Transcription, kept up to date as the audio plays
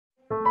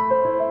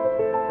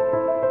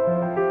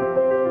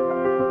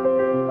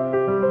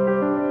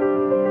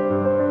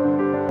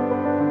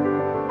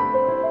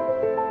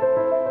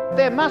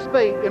there must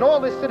be, in all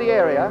this city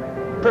area,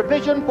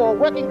 provision for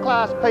working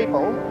class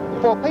people,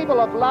 for people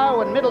of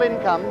low and middle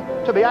income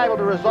to be able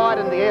to reside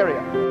in the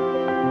area.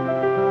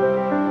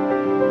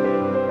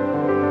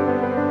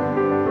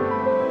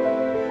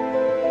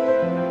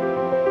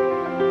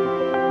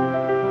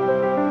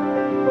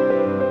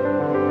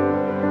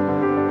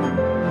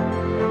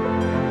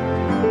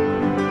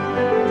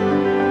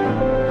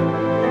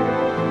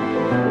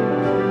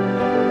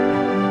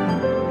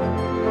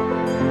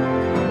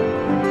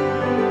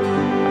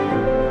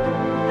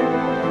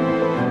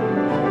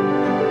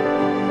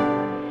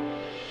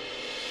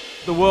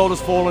 The world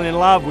has fallen in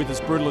love with its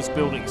brutalist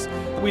buildings.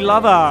 We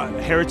love our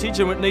heritage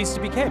and it needs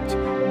to be kept.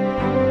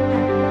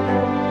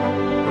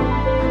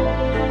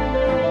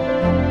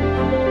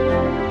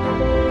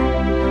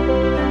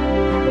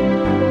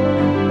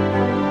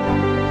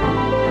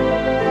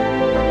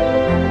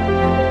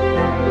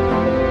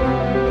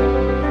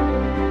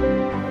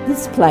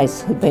 This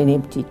place had been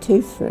empty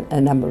too for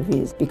a number of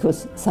years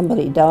because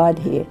somebody died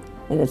here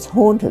and it's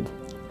haunted.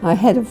 I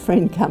had a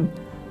friend come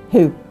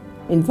who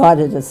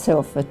invited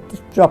herself at the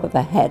drop of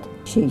a hat.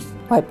 She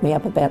woke me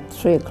up about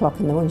 3 o'clock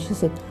in the morning. She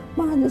said,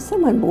 "Myra, there's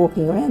someone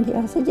walking around here."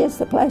 I said, "Yes,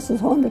 the place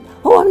is haunted."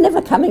 "Oh, I'm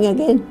never coming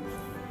again."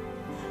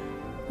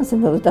 I said,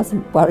 "Well, it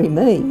doesn't worry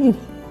me.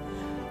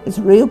 It's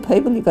real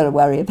people you've got to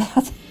worry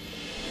about."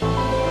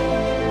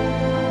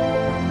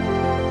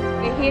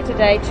 We're here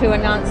today to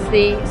announce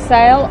the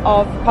sale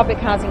of public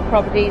housing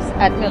properties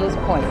at Millers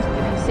Point. You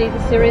can see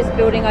the Sirius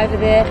building over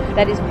there.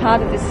 That is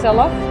part of this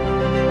sell-off.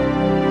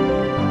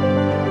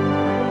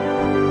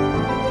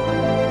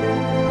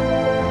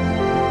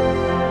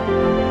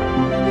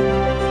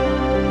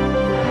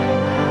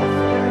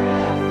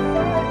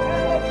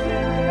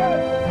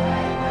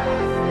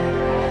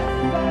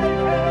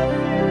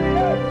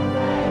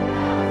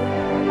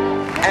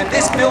 And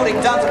this building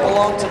doesn't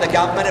belong to the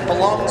government, it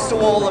belongs to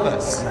all of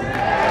us.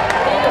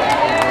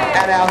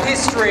 And our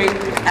history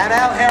and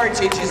our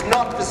heritage is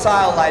not for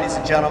sale, ladies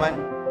and gentlemen.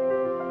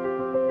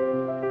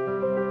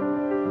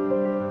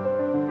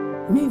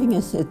 Moving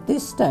us at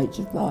this stage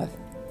of life,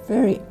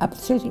 very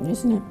upsetting,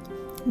 isn't it?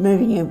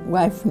 Moving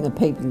away from the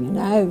people you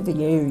know, the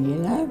area you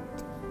know.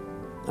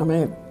 I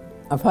mean,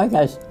 if I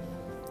go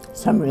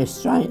somewhere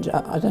strange,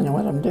 I don't know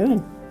what I'm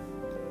doing.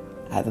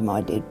 Over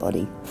my dead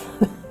body.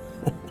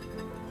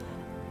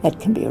 That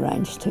can be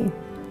arranged too.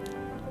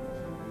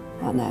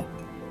 I know.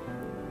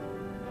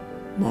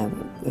 No,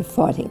 we're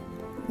fighting.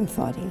 We're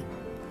fighting.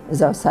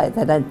 As I say,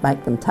 they don't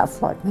make them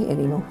tough like me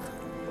anymore.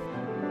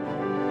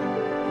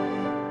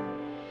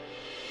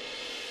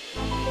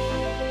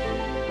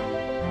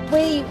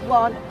 We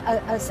want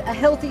a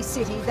healthy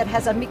city that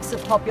has a mix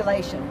of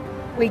population.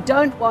 We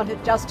don't want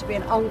it just to be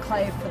an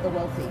enclave for the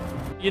wealthy.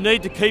 You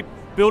need to keep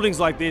buildings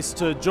like this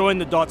to join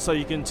the dots so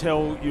you can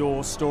tell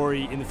your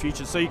story in the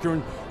future, so you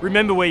can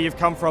remember where you've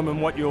come from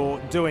and what you're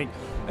doing.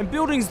 And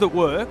buildings that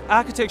work,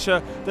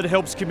 architecture that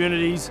helps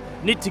communities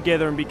knit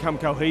together and become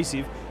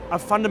cohesive, are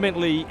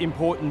fundamentally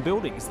important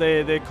buildings.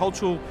 They're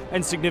cultural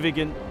and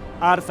significant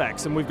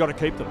artefacts, and we've got to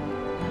keep them.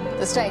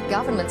 The state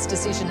government's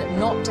decision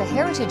not to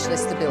heritage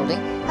list the building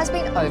has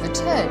been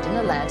overturned in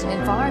the Land and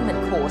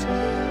Environment Court.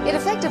 It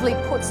effectively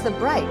puts the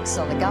brakes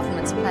on the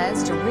government's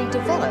plans to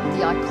redevelop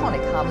the iconic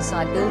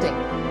Harbourside building.